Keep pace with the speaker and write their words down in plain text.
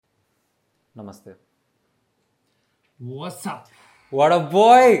Namaste. What's up? What a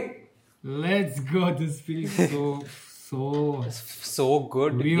boy! Let's go. This feels so So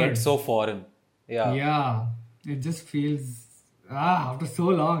good, weird. yet so foreign. Yeah. Yeah. It just feels after so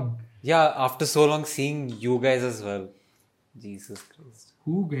long. Yeah, after so long seeing you guys as well. Jesus Christ.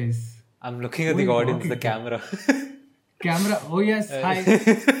 Who guys? I'm looking Who at the are you audience, the talking to? camera. Camera. Oh yes. Hi.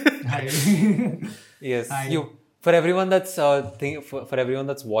 Hi. Yes. Hi. You for everyone that's for everyone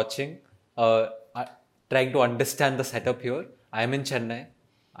that's watching, trying to understand the setup here. I am in Chennai.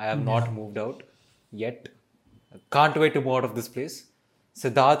 I have not moved out yet. Can't wait to move out of this place.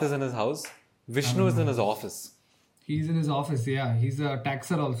 Siddharth is in his house. Vishnu is in his office. He's in his office. Yeah. He's a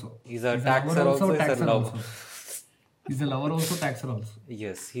taxer also. He's a lover taxer also. He's a taxer lover. also. He's a lover also. Taxer also.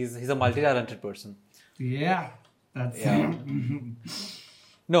 Yes, he's a multi-talented person. Yeah. That's Yeah.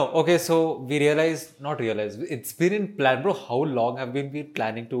 No, okay, so we not realized, it's been in plan, bro. How long have we been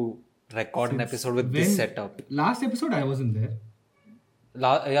planning to record an episode with this setup? Last episode I wasn't there.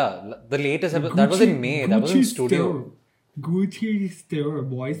 The latest episode, that was in May, that was in studio. Gucci store,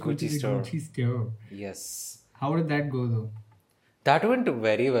 boys. Gucci store. Gucci store. Yes. How did that go though? That went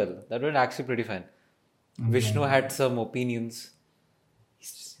very well. That went actually pretty fine. Vishnu had some opinions.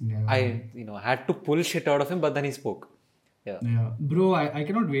 Yeah. I had to pull shit out of him, but then he spoke. Yeah. Yeah, bro, I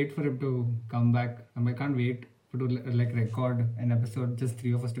cannot wait for him to come back. I can't wait to like record an episode, just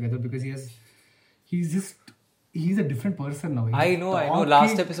three of us together, because he's a different person now. I know.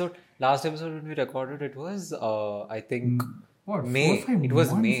 Last episode when we recorded, it was I think What? May. 4-5 It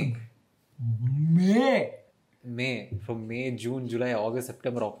was months May. ago. May. From May, June, July, August,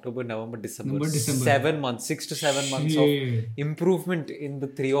 September, October, November, December. November, December. 7 months, 6 to 7 months Shit. of improvement in the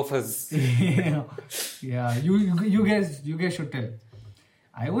three of us. Yeah. You guys should tell.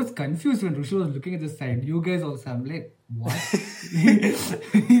 I was confused when Rushi was looking at this side. You guys also, I'm like, what?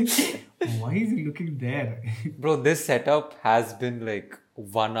 Why is he looking there? Bro, this setup has been like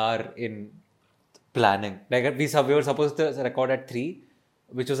 1 hour in planning. Like we were supposed to record at 3,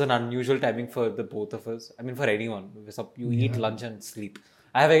 which was an unusual timing for the both of us. I mean, for anyone. You eat lunch and sleep.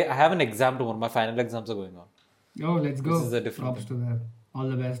 I have an exam tomorrow. My final exams are going on. Oh, let's go. This is a different Props to that. All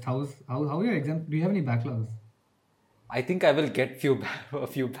the best. How are your exams? Do you have any backlogs? I think I will get a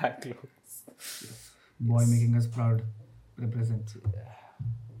few backlogs. Boy making us proud. Represent.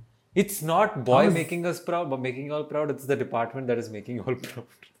 It's not boy making us proud, but making you all proud. It's the department that is making you all proud.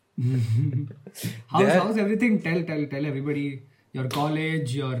 How's everything? Tell everybody your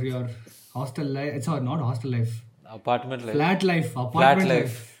college, your hostel life. It's not hostel life. Apartment life. Flat life. Flat Apartment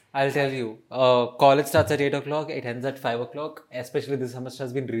life. I'll tell you. College starts at 8 o'clock. It ends at 5 o'clock. Especially this semester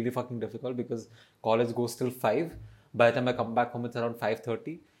has been really fucking difficult because college goes till 5. By the time I come back home, it's around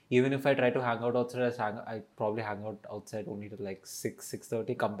 5:30. Even if I try to hang out outside, I probably hang out outside only till like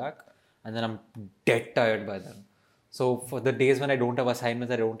 6:30, come back. And then I'm dead tired by then. So for the days when I don't have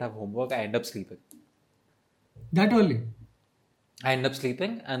assignments, I don't have homework, I end up sleeping. That only. I end up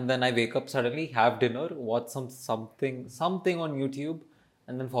sleeping and then I wake up suddenly, have dinner, watch something on YouTube,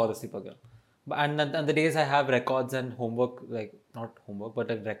 and then fall asleep again. And the days I have records and homework, like not homework, but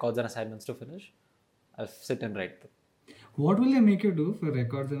like records and assignments to finish, I'll sit and write them. What will they make you do for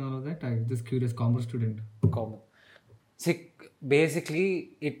records and all of that? I'm just curious, commerce student. Common. See,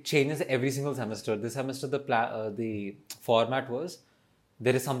 basically, it changes every single semester. This semester, the format was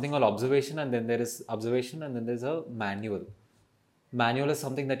there is something called observation, and then there is observation, and then there's a manual. Manual is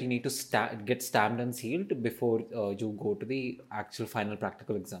something that you need to get stamped and sealed before you go to the actual final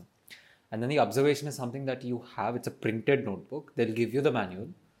practical exam. And then the observation is something that you have. It's a printed notebook. They'll give you the manual.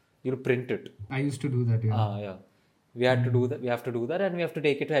 You'll print it. I used to do that. Yeah. Yeah. We have to do that. We have to do that, and we have to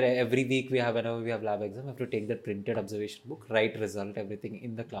take it every week. Whenever we have lab exam, we have to take that printed observation book, write result, everything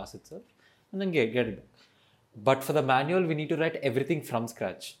in the class itself, and then get it back. But for the manual, we need to write everything from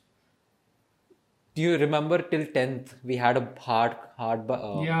scratch. Do you remember till 10th we had a hard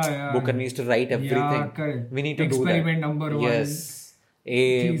book and we used to write everything? Yeah, correct. We need to Experiment do that. number 1. Yes.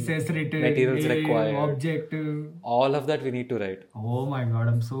 Thesis written, materials required. Objective. All of that we need to write. Oh my god,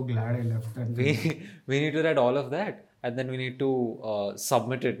 I'm so glad I left that. We need to write all of that, and then we need to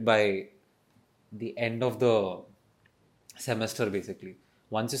submit it by the end of the semester, basically.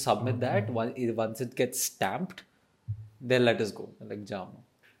 Once you submit that, once it gets stamped, they'll let us go. Like, jam,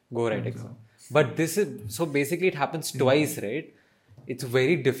 go write exam. But this is, so basically it happens twice, right? It's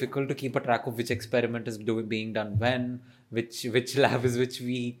very difficult to keep a track of which experiment is being done when, which lab is which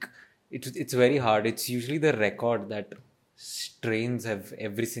week. It's very hard. It's usually the record that strains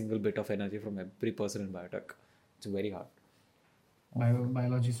every single bit of energy from every person in biotech. It's very hard.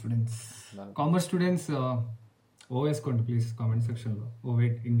 Biology students. Commerce students, ఓ వేసుకోండి please comment section లో. ఓ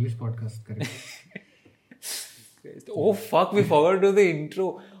wait, English podcast correct. Oh fuck, we forgot to do the intro.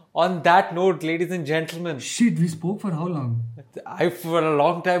 On that note, ladies and gentlemen, Shit, we spoke for how long? for a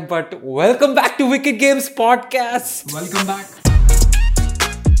long time, but welcome back to Wicked Games Podcast. Welcome back.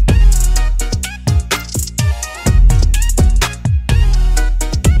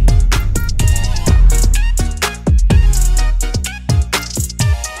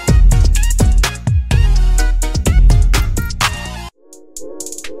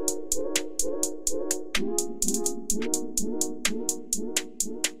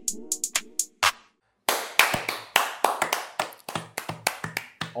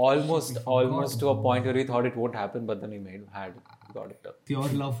 Almost to a point where we thought it won't happen, but then we got it done. Your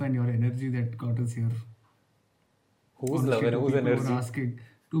love and your energy that got us here. Who's love and who's energy?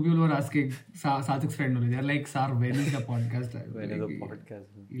 Two people were asking Sathik's friend only. They're like, "Sir, when is the podcast?" When is the podcast?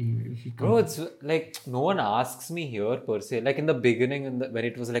 He Bro, it's like no one asks me here per se. Like in the beginning, when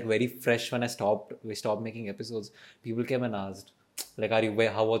it was like very fresh, when we stopped making episodes, people came and asked, like,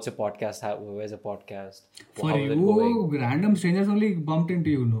 what's your podcast? Where's your podcast? For How is it you, going? random strangers only bumped into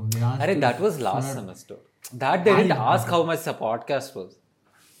you, no? They asked. Arey, that was last semester. That they didn't ask how much the podcast was.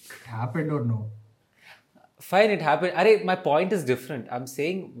 It happened or no? Fine, it happened. Arey, my point is different. I'm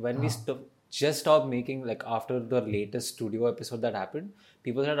saying when we just stopped making, like after the latest studio episode that happened,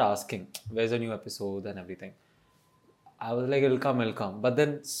 people started asking, where's the new episode and everything. I was like, it'll come. But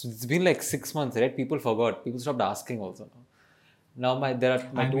then it's been like 6 months, right? People forgot. People stopped asking also. Now my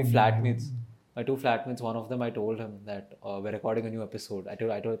two flatmates. One of them, I told him that we're recording a new episode. I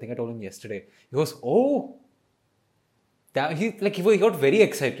think I told him yesterday. He goes, oh, that he got very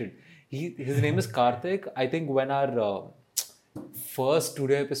excited. His name is Karthik. I think when our first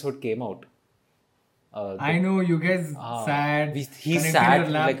studio episode came out, I know you guys sat. He sat your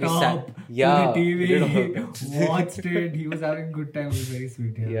laptop, yeah, to the TV, watched it. He was having a good time. It was very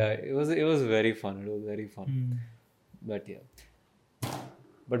sweet. Yeah, it was very fun. It was very fun. But yeah.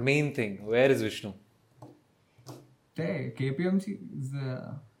 But main thing, where is Vishnu? Hey, KPMG is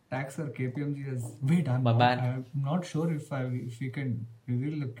taxer. KPMG is. Wait, I'm not sure if we can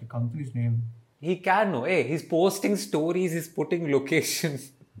reveal the company's name. He can, no. Hey, he's posting stories. He's putting locations.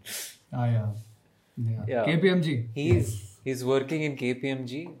 Yeah. KPMG. He's working in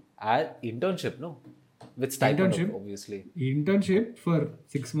KPMG at internship, no? With stipend, obviously. Internship for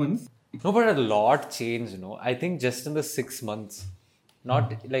 6 months. No, but a lot changed, no? I think just in the 6 months. Not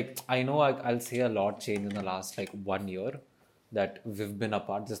like, I know I'll say a lot changed in the last like 1 year that we've been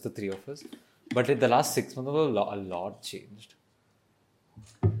apart, just the three of us. But in the last 6 months, a lot changed.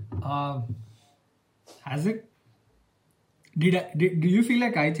 Has it? Do you feel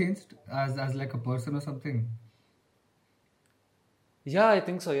like I changed as like a person or something? Yeah, I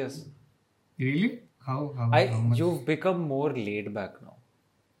think so, yes. Really? How much? You've become more laid back now.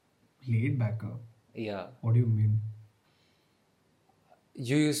 Laid back? Yeah. What do you mean?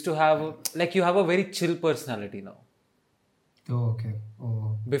 You used to have, you have a very chill personality now. Oh, okay.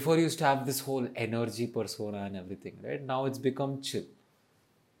 Oh. Before you used to have this whole energy persona and everything, right? Now it's become chill.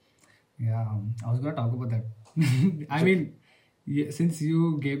 Yeah, I was going to talk about that. I mean, since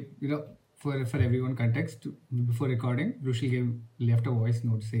you gave, for everyone context, before recording, Rushil left a voice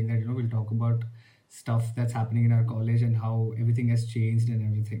note saying that, we'll talk about stuff that's happening in our college and how everything has changed and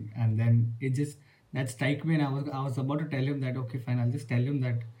everything. And then that struck me, and I was about to tell him that, okay, fine, I'll just tell him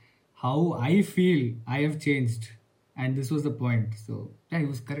that how I feel I have changed. And this was the point. So, yeah, he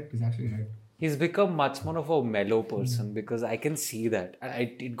was correct. He's actually right. He's become much more of a mellow person because I can see that.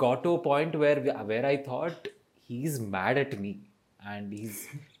 It got to a point where I thought he's mad at me and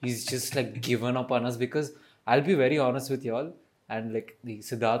he's just like given up on us, because I'll be very honest with y'all, and like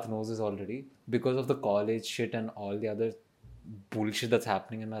Siddharth knows this already, because of the college shit and all the other bullshit that's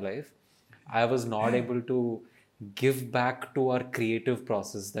happening in my life, I was not able to give back to our creative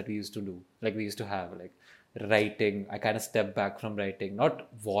process that we used to do. Like we used to have, like writing. I kind of stepped back from writing, not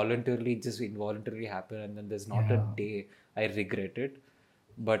voluntarily, just involuntarily happened. And then there's not a day I regret it.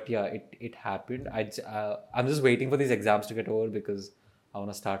 But yeah, it happened. I'm just waiting for these exams to get over because I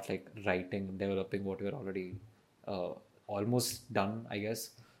want to start like writing and developing what we're already almost done, I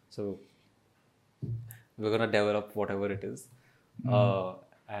guess. So we're going to develop whatever it is.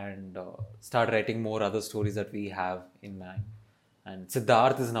 And start writing more other stories that we have in mind. And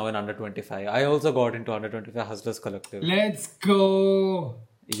Siddharth is now in Under 25. I also got into Under 25 Hustlers Collective. Let's go!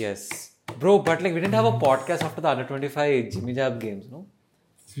 Yes. Bro, but like we didn't have a podcast after the Under 25 Jimmy Jab games, no?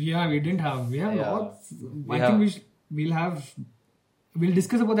 Yeah, we didn't have. We have lots. I think we'll have we'll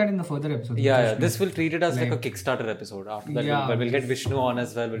discuss about that in the further episodes. with Yeah, Vishnu. this will treat it as like a Like- Kickstarter episode. After that, Yeah, we'll get Vishnu on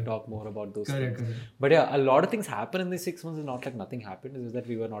as well. We'll talk more about those Correct, things. correct. But yeah, a lot of things happen in these 6 months. It's not like nothing happened. It's just that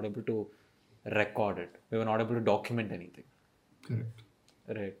we were not able to record it. We were not able to document anything. Correct.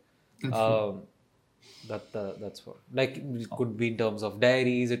 Right. That's That's what. Like, it could be in terms of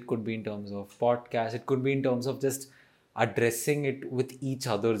diaries. It could be in terms of podcasts. It could be in terms of just addressing it with each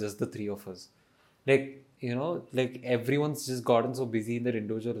other, just the three of us. Like, like everyone's just gotten so busy in their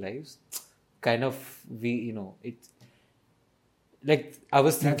individual lives. Kind of, it's like I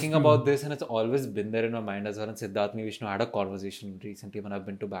was thinking about this, and it's always been there in my mind as well. And Siddharth and Vishnu had a conversation recently when I've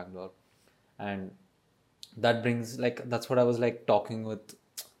been to Bangalore, and that brings that's what I was like talking with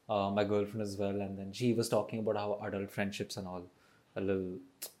my girlfriend as well, and then she was talking about how adult friendships and all a little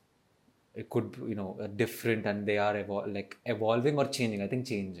it could different, and they are evolving or changing. I think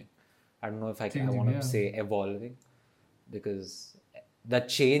changing. I don't know if I want to say evolving, because that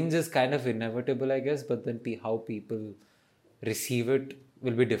change is kind of inevitable, I guess, but then how people receive it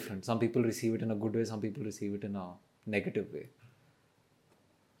will be different. Some people receive it in a good way, some people receive it in a negative way.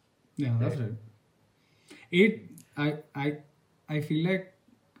 Yeah, that's right. I feel like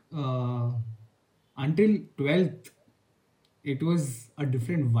until 12th, it was a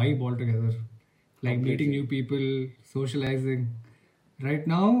different vibe altogether. Like meeting new people, socializing. Right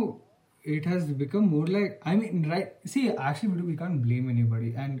now, it has become more like, see, actually, we can't blame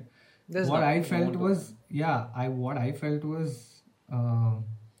anybody. And what I felt was,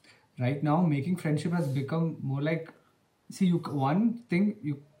 right now, making friendship has become more like, see, you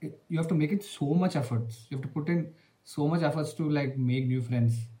have to make it so much efforts. You have to put in so much efforts to like make new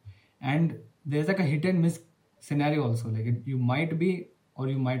friends. And there's like a hit and miss scenario also. Like you might be or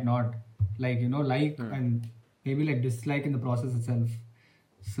you might not. Like, and maybe like dislike in the process itself.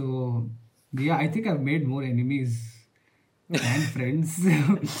 So, yeah, I think I've made more enemies than friends.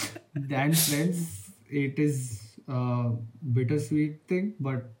 It is a bittersweet thing,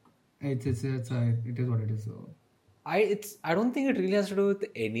 but it is what it is. So. I don't think it really has to do with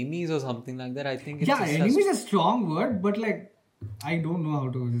enemies or something like that. I think enemies is a strong word, but like I don't know how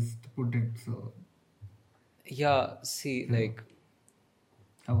to just put it. So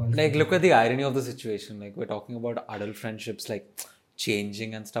look at the irony of the situation. Like, we're talking about adult friendships like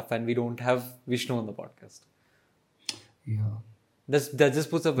changing and stuff, and we don't have Vishnu on the podcast. Yeah, that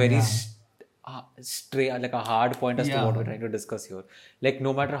just puts a very straight, like a hard point as to what we're trying to discuss here. Like,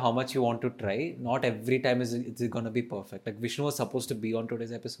 no matter how much you want to try, not every time it's going to be perfect. Like, Vishnu was supposed to be on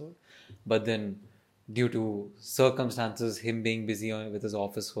today's episode, but then due to circumstances, him being busy with his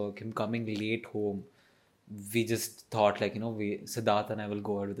office work, him coming late home, we just thought Siddharth and I will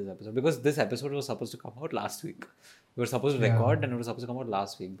go ahead with this episode, because this episode was supposed to come out last week. We were supposed to record and it was supposed to come out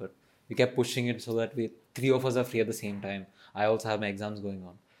last week, but we kept pushing it so that three of us are free at the same time. I also have my exams going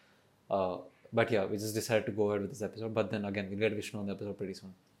on. But yeah, we just decided to go ahead with this episode. But then again, we'll get Vishnu on the episode pretty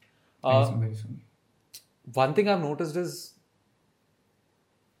soon. Very soon. One thing I've noticed is,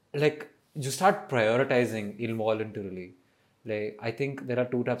 like, you start prioritizing involuntarily. Like, I think there are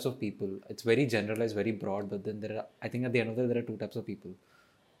two types of people. It's very generalized, very broad, but then I think at the end of the day, there are two types of people.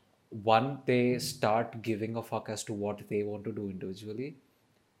 One, they start giving a fuck as to what they want to do individually,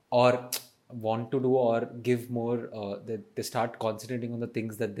 or want to do, or give more, they start concentrating on the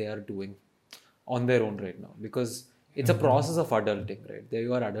things that they are doing on their own right now, because it's a process of adulting, right?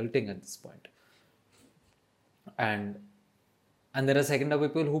 You are adulting at this point. And there are second type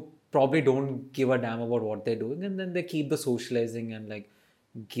of people who probably don't give a damn about what they're doing, and then they keep the socializing and like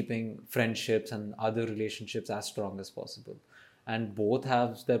keeping friendships and other relationships as strong as possible. And both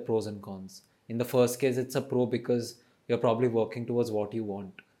have their pros and cons. In the first case, it's a pro because you're probably working towards what you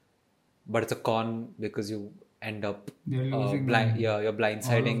want, but it's a con because you end up you're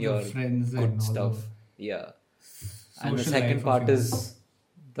blindsiding your good stuff. Yeah. And the second part is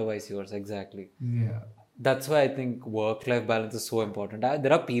the vice versa. Exactly. Yeah. That's why I think work-life balance is so important.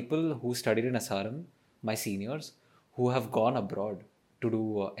 There are people who studied in SRM, my seniors, who have gone abroad to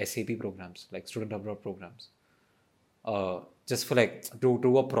do SAP programs, like student abroad programs. Just for like to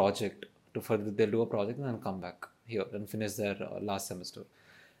do a project. They'll do a project and then come back here and finish their last semester.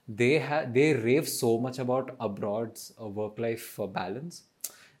 They rave so much about abroad's work-life balance.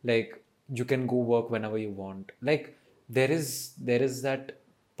 Like, you can go work whenever you want. Like, there is that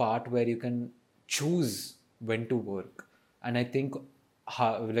part where you can choose when to work, and I think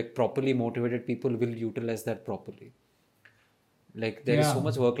like properly motivated people will utilize that properly. Like, there is so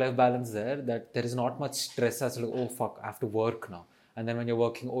much work-life balance there that there is not much stress as like, oh fuck, I have to work now. And then when you're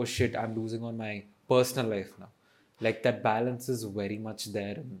working, oh shit, I'm losing on my personal life now. Like, that balance is very much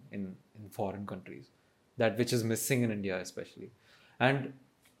there in foreign countries, that which is missing in India especially. And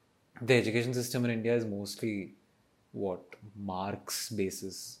the education system in India is mostly what marks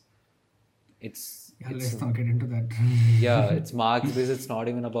basis. It's Yeah, it's let's not get into that. yeah, it's marks based. It's not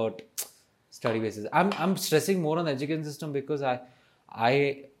even about study basis. I'm stressing more on the education system because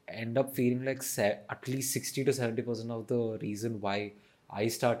I end up feeling like at least 60 to 70% of the reason why I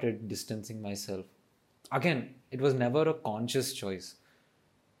started distancing myself. Again, it was never a conscious choice.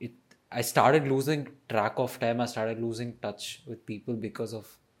 It I started losing track of time. I started losing touch with people because of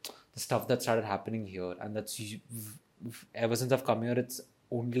the stuff that started happening here, and ever since I've come here, it's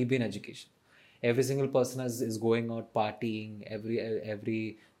only been education. Every single person is going out partying.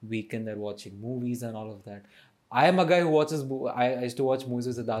 Every weekend they're watching movies and all of that. I am a guy who watches. I used to watch movies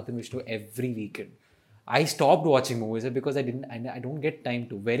with Siddharth and Vishnu every weekend. I stopped watching movies because I don't get time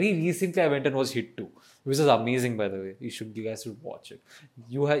to. Very recently, I went and watched Hit 2, which is amazing, by the way. You guys should watch it.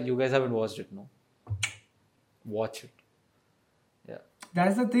 You guys haven't watched it, no? Watch it. Yeah.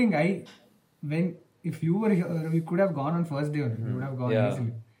 That's the thing. If you were here, we could have gone on first day. We would have gone Yeah.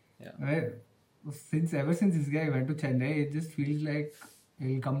 easily. Yeah. Right? Ever since this guy went to Chennai, it just feels like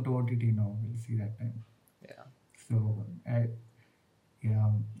he'll come to OTT now. We'll see that time. Yeah. So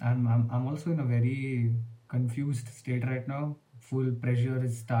I'm also in a very confused state right now. Full pressure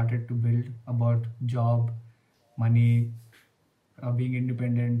is started to build about job, money, being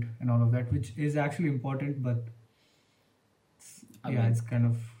independent, and all of that, which is actually important. But it's kind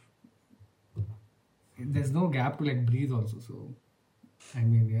of there's no gap to like breathe also. So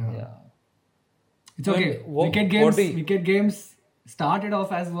Yeah. it's I mean, okay. what do you- Wicked Games started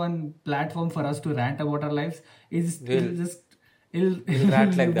off as one platform for us to rant about our lives. It'll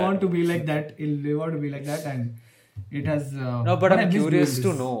rant like live that. on to be like that. It'll live on to be like that, and it has. No, but I I'm miss doing curious to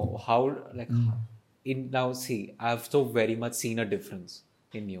this. know how, like, now see, I've so very much seen a difference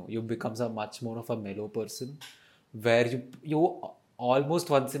in you. You become a much more of a mellow person, where you almost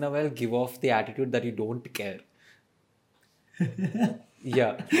once in a while give off the attitude that you don't care.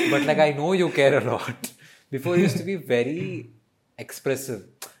 Yeah, but like I know you care a lot. Before you used to be very expressive.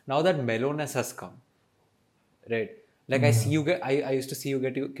 Now that mellowness has come, right? Like I see you get, I used to see you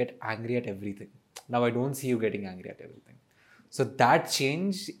get angry at everything. Now I don't see you getting angry at everything. So that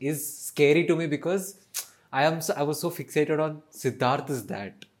change is scary to me because I was so fixated on Siddharth is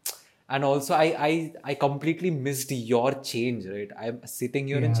that, and also I completely missed your change. Right, I'm sitting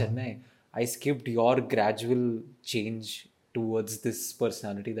here in Yeah. Chennai. I skipped your gradual change towards this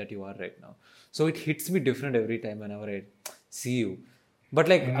personality that you are right now. So it hits me different every time whenever I see you. But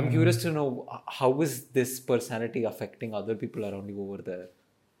like, I'm curious to know how is this personality affecting other people around you over there?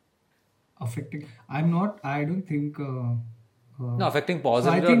 Affecting. I don't think. No, affecting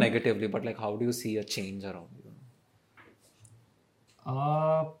positively or negatively, but like, how do you see a change around you?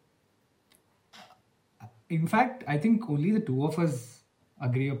 In fact, I think only the two of us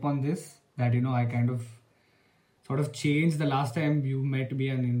agree upon this. That I kind of sort of changed the last time you met me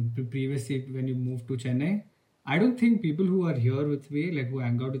and in previously when you moved to Chennai. I don't think people who are here with me, like who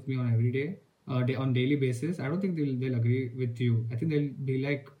hang out with me on every day, on daily basis, I don't think they'll agree with you. I think they'll be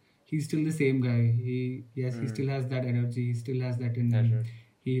like, he's still the same guy. He still has that energy. He still has that in him.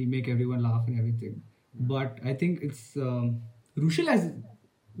 He'll make everyone laugh and everything. But I think it's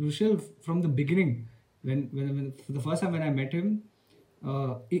Rushil from the beginning. When for the first time when I met him,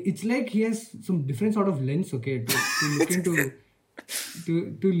 it's like he has some different sort of lens, okay, to look into,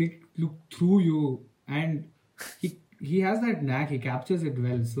 look through you, and he has that knack. He captures it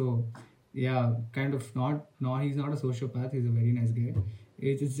well. So yeah, kind of not. No, he's not a sociopath. He's a very nice guy.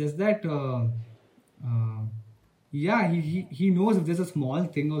 It's just that. He knows if there's a small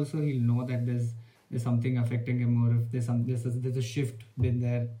thing also, he'll know that there's something affecting him, or if there's a shift been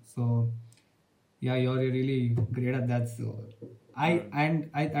there. So yeah, you're really great at that. So I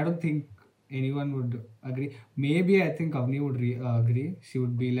don't think anyone would agree. Maybe I think Avni would agree. She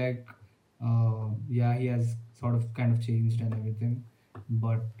would be like, he has sort of kind of changed and everything.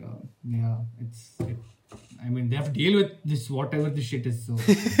 But I mean, they have to deal with this, whatever this shit is. So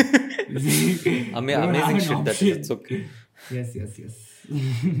Amazing shit that is. It's okay. Yes.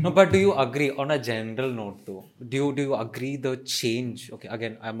 No, but do you agree on a general note though? Do you agree the change? Okay,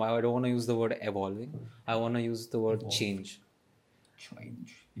 again, I don't want to use the word evolving. I want to use the word change.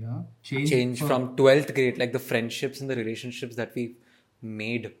 Change from 12th grade, like the friendships and the relationships that we've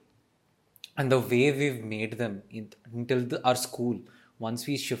made, and the way we've made them until our school. Once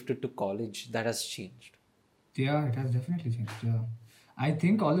we shifted to college, that has changed. Yeah, it has definitely changed. Yeah, I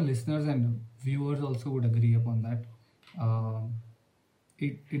think all the listeners and viewers also would agree upon that.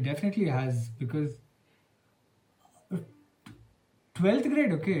 It definitely has, because 12th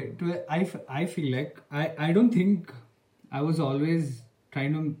grade, okay, I feel like I don't think I was always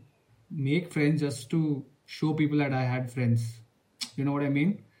trying to make friends just to show people that I had friends. You know what I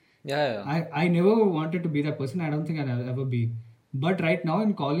mean? Yeah, yeah. I never wanted to be that person. I don't think I'll ever be. But right now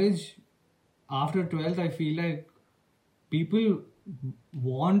in college, after 12th, I feel like people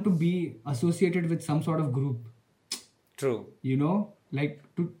want to be associated with some sort of group. True. You know, like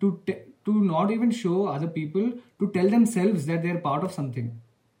to not even show other people, to tell themselves that they're part of something.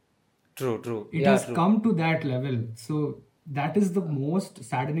 True, true. It Yeah, has true. come to that level. So that is the most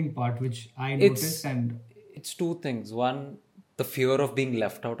saddening part which I noticed. It's And it's two things. One, the fear of being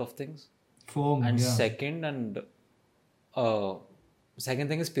left out of things, FOMO, and yeah. uh, second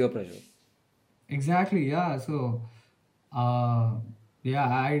thing is peer pressure. Exactly, yeah. So, uh, yeah,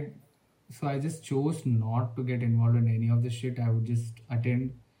 I just chose not to get involved in any of this shit. I would just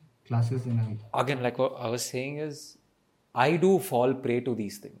attend classes and Again, like what I was saying is, I do fall prey to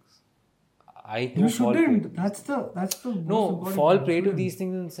these things. I you do fall prey to shouldn't. these. That's the most No, important fall thing. You prey to shouldn't. these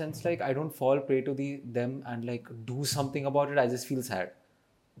things in the sense like I don't fall prey to them and like do something about it. I just feel sad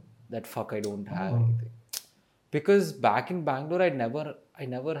that fuck I don't have Oh, anything. Because back in Bangalore, I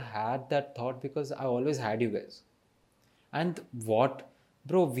never had that thought because I always had you guys. And what,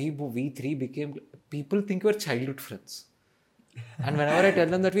 bro, we three became, people think we're childhood friends. And whenever I tell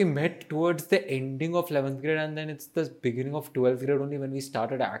them that we met towards the ending of 11th grade and then it's the beginning of 12th grade only when we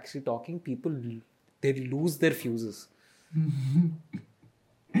started actually talking, people, they lose their fuses.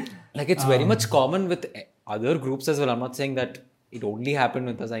 Like it's very much common with other groups as well. I'm not saying that it only happened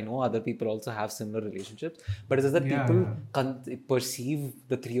with us. I know other people also have similar relationships, but it's just that yeah, people yeah. perceive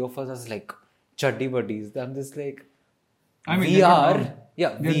the three of us as like chuddy buddies. I'm just like, I mean, we they're not are, wrong.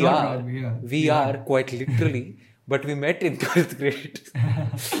 yeah, They're we not are, wrong. Yeah, we are quite literally, but we met in 12th grade.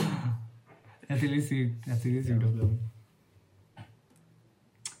 That's really sweet. That's really sweet of them.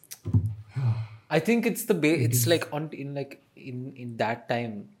 I think it's the It it's is. like in that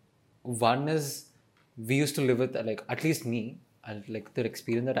time. One is we used to live with like at least me and like the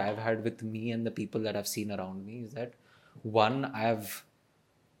experience that I've had with me and the people that I've seen around me is that one I've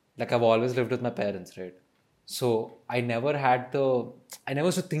always lived with my parents, right? So I never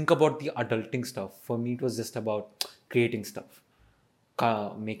used to think about the adulting stuff. For me, it was just about creating stuff,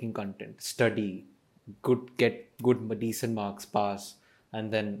 making content, study, get good decent marks, pass,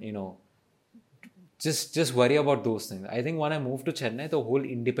 and then just worry about those things. I think when I moved to Chennai, the whole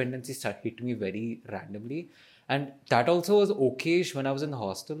independency hit me very randomly, and that also was okayish when I was in the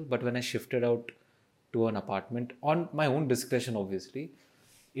hostel. But when I shifted out to an apartment on my own discretion, obviously,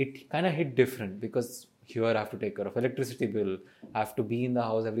 it kind of hit different because here I have to take care of electricity bill. I have to be in the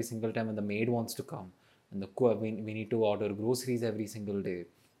house every single time when the maid wants to come, and we need to order groceries every single day.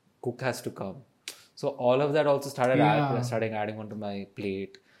 Cook has to come. So all of that also Yeah. starting adding onto my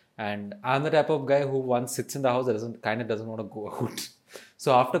plate. And I'm the type of guy who once sits in the house that doesn't want to go out.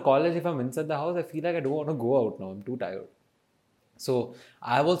 So after college, if I'm inside the house, I feel like I don't want to go out now. I'm too tired. So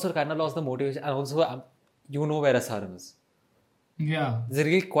I've also kind of lost the motivation. And also, you know where SRM is. Yeah. There's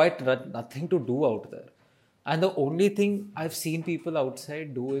really quite nothing to do out there. And the only thing I've seen people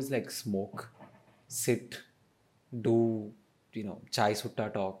outside do is like smoke, sit, do, chai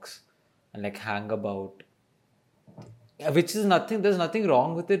sutta talks, and like hang about. Which is nothing, there's nothing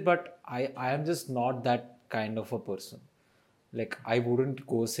wrong with it, but I am just not that kind of a person. Like, I wouldn't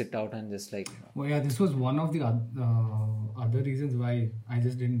go sit out and just like, Well, yeah, this was one of the other reasons why I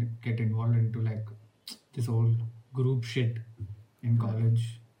just didn't get involved into like this whole group shit in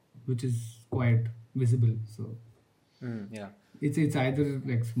college, which is quite visible. So yeah. it's either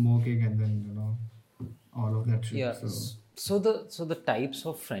like smoking and then all of that shit. Yeah. So So the types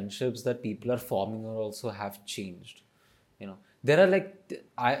of friendships that people are forming are also have changed. There are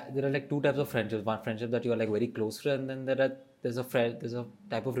like two types of friendships. One friendship that you are like very close to, and then there's a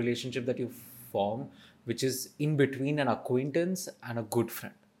type of relationship that you form which is in between an acquaintance and a good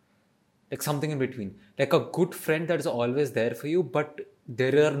friend. Like something in between. Like a good friend that is always there for you, but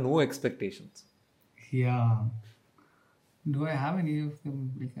there are no expectations. yeah, do I have any of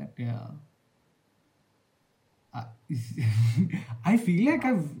them like that? Yeah. I, I feel like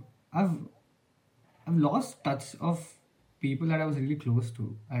I've I've lost touch of people that I was really close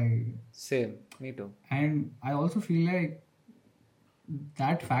to. Same. Me too. And I also feel like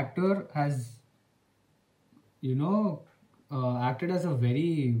that factor has acted as a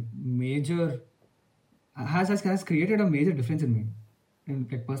very major has created a major difference in me in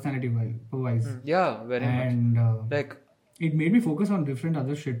like personality wise, Yeah, very much. and Like, it made me focus on different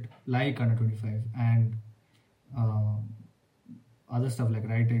other shit like under 25 and uh, other stuff like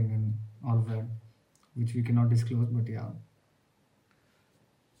writing and all of that, which we cannot disclose, but yeah.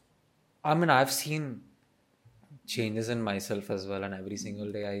 I mean, I've seen changes in myself as well, and every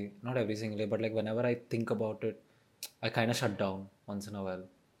single day not every single day, but like whenever I think about it, I kind of shut down once in a while.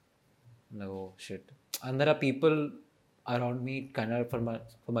 I'm like, oh shit. And there are people around me kind of for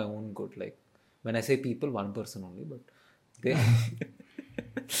my own good. Like when I say people, one person only, but they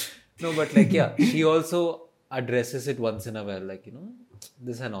no, but like yeah, she also addresses it once in a while, like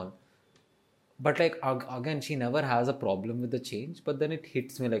this and all. But like again, she never has a problem with the change, but then it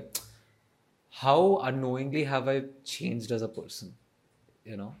hits me like, how unknowingly have I changed as a person,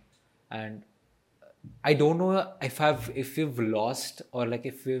 you know? And I don't know if we've lost, or like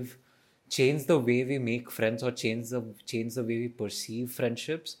if we've changed the way we make friends, or change the way we perceive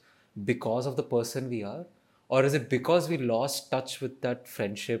friendships because of the person we are, or is it because we lost touch with that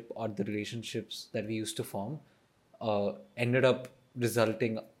friendship, or the relationships that we used to form ended up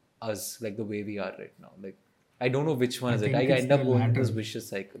resulting us like the way we are right now? Like I don't know which one I is it. think I it's end up the going in latter. this vicious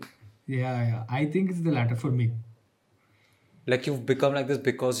cycle. Yeah. I think it's the latter for me. Like you've become like this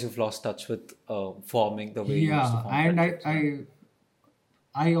because you've lost touch with forming the way you used to Yeah, form and friendships.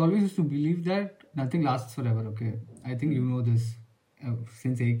 I always used to believe that nothing lasts forever. Okay, I think you know this.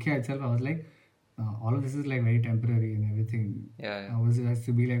 Since AK itself, I was like, all of this is like very temporary and everything. Yeah, I was just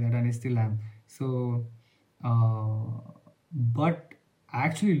to be like that, and I still am. So, but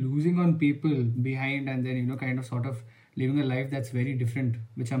actually losing on people behind, and then kind of sort of living a life that's very different,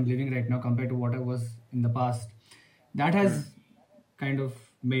 which I'm living right now compared to what I was in the past. That has kind of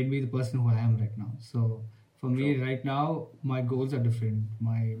made me the person who I am right now. So for me true. right now, my goals are different.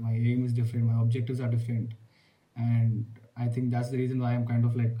 My aim is different. My objectives are different, and I think that's the reason why I'm kind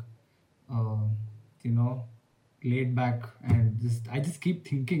of like, uh, you know, laid back, and I just keep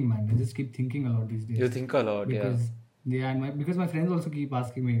thinking, man. I just keep thinking a lot these You days think a lot, yeah. because because my friends also keep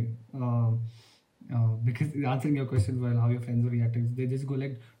asking me. Because answering your question, well, how your friends are reacting, they just go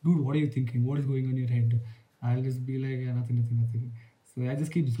like, dude, what are you thinking? What is going on in your head? I'll just be like, yeah, nothing. So I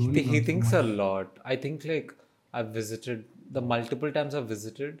just keep zoning He out so thinks much. a lot. I think like I've visited the multiple times I've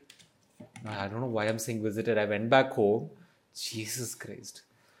visited. I don't know why I'm saying visited. I went back home. Jesus Christ.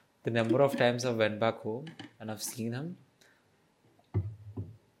 The number of times I went back home and I've seen him.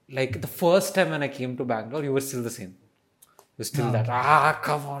 Like the first time when I came to Bangalore, you were still the same. You're still Yeah. that,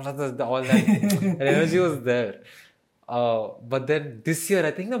 come on, all that. The energy was there. But then this year,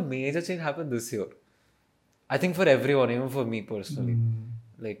 I think the major change happened this year. I think for everyone, even for me personally.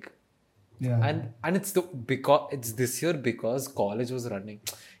 Like, Yeah. and because it's this year because college was running.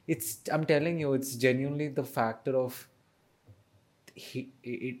 I'm telling you, it's genuinely the factor of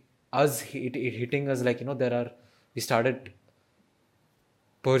it hitting us, like we started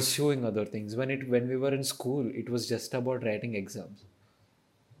pursuing other things. When we were in school, it was just about writing exams.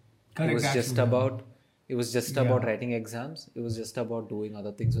 It Correct, was just actually. about it was just about Yeah. writing exams. It was just about doing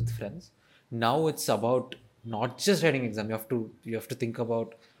other things with friends. Now it's about not just writing exam. You have to think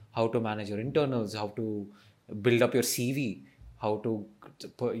about how to manage your internals, how to build up your CV, how to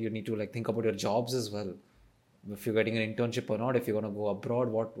you need to like think about your jobs as well. If you're getting an internship or not, if you're gonna go abroad,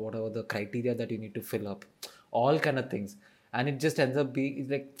 what are the criteria that you need to fill up, all kind of things. And it just ends up being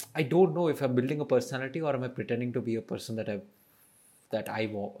like, I don't know if I'm building a personality or am I pretending to be a person that I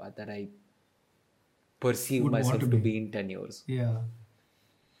perceive Would want to myself to be. be in 10 years. Yeah.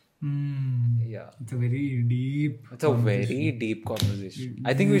 Yeah. It's a very deep It's a very conversation. deep conversation.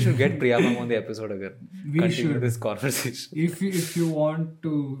 I think we should get Priya ma'am on the episode again. We Continue should. this conversation. If you want us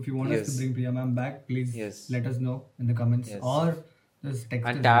to Yes. bring Priya ma'am back, please Yes. let us know in the comments, Yes. or just text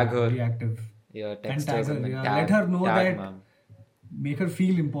And us. tag We're her. very active. Yeah, And text tag us her. and then Yeah. Let her know tag that. ma'am. Make her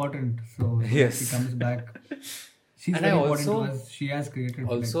feel important, so that she Yes. comes back. She's And very I important to also us. She has created.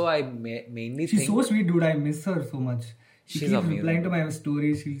 also I mainly She's think, so sweet, dude. I miss her so much. She She's keeps amazing, replying to bro. my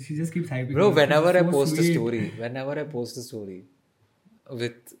stories. She just keeps hyping Bro, me up. She's whenever I so post a sweet. story,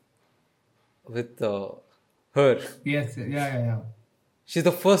 with her, Yes, yeah. she's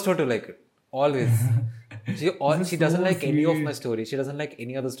the first one to like it. Always. This She is doesn't so like any of my sweet. stories. She doesn't like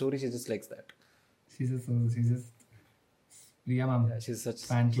any other story. She just likes that. She's just Priya ma'am. Yeah, she's a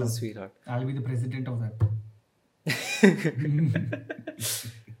Fan club. sweetheart. I'll be the president of that.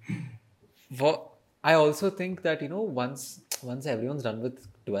 I also think that once everyone's done with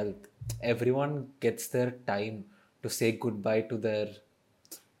 12th, everyone gets their time to say goodbye to their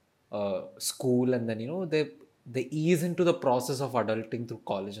school, and then they ease into the process of adulting through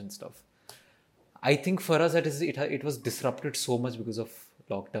college and stuff. I think for us it was disrupted so much because of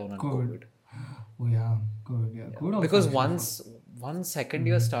lockdown and COVID. Oh yeah, good. Yeah, good. Also, Because actually. once second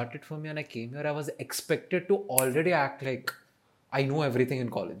year started for me and I came here, I was expected to already act like I know everything in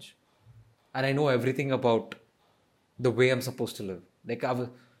college, and I know everything about the way I'm supposed to live. Like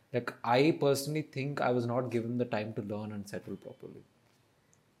Like, I personally think I was not given the time to learn and settle properly.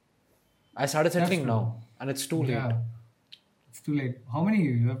 I started settling now, and it's too late. Yeah, it's too late. How many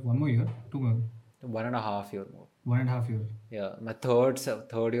years? You have 1 more year? 2 more? 1.5 year more. 1.5 years. Yeah, my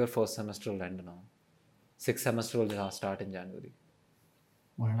third year, first semester will end now. Sixth semester will start in January.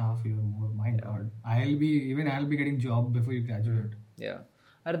 1.5 years more. My God. I'll be getting job before you graduate. Yeah.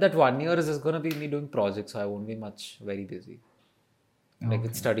 And that 1 year is just going to be me doing projects, so I won't be very busy. Like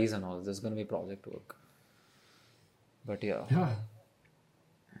with studies and all, there's going to be project work. But yeah. Yeah.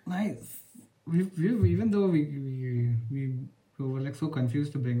 Nice. We've even though we were like so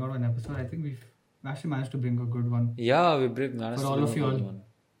confused to bring out an episode, I think we've actually managed to bring a good one. Yeah, we managed For to all bring of a you good all. one.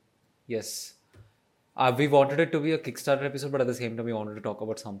 Yes. We wanted it to be a Kickstarter episode, but at the same time, we wanted to talk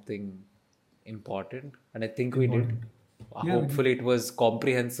about something important. And I think we did. Yeah, Hopefully, it was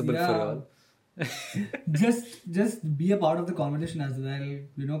comprehensible for you all. just be a part of the conversation as well.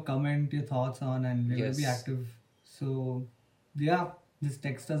 You know, comment your thoughts on and we will be Yes. active. So yeah, just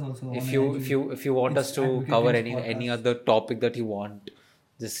text us also. If on you want us to Advocate cover Games any Podcast. other topic that you want,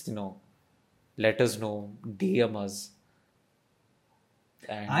 just let us know, DM us.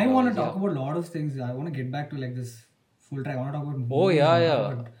 And, I want to talk about a lot of things. I want to get back to like this full track. I want to talk about movies, yeah, I wanna yeah.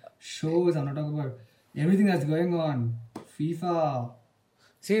 talk about shows. I want to talk about everything that's going on. FIFA.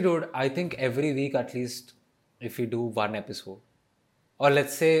 See, dude, I think every week at least, if we do one episode, or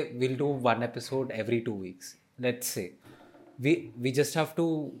let's say we'll do one episode every 2 weeks. Let's say we just have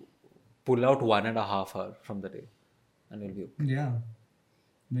to pull out 1.5 hour from the day, and we'll be okay. Yeah,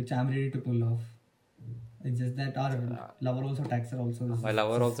 which I'm ready to pull off. It's just that our lover also taxer also. Is My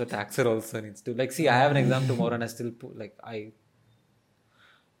lover also, taxer also needs to see. I have an exam tomorrow, and I still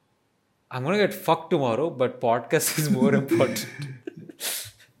I'm gonna get fucked tomorrow, but podcast is more important.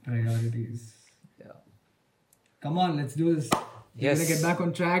 Priorities. Yeah. Come on, let's do this. We're gonna get back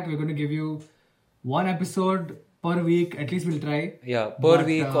on track. We're gonna give you one episode per week. At least we'll try. Yeah, per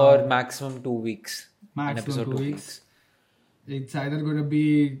week or maximum 2 weeks. An Maximum episode 2 weeks. It's either gonna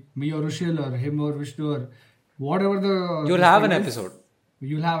be me or Rushil or him or Vishnu or whatever the. You'll have an episode.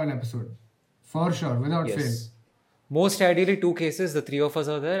 You'll have an episode. For sure, without fail. Yes. Most ideally, 2 cases, the 3 of us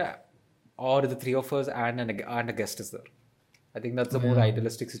are there, or the 3 of us and a guest is there. I think that's the more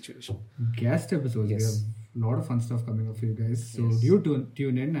idealistic situation. Guest episodes. Yes. We have a lot of fun stuff coming up for you guys. So do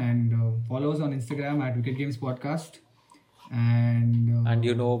tune in and follow us on Instagram at Wicked Games Podcast. And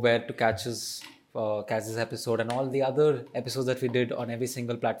You know where to catch this episode and all the other episodes that we did on every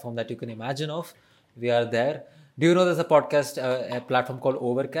single platform that you can imagine of. We are there. Do you know there's a podcast, a platform called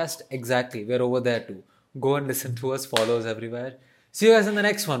Overcast? Exactly. We're over there too. Go and listen to us, follow us everywhere. See you guys in the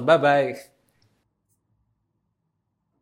next one. Bye-bye.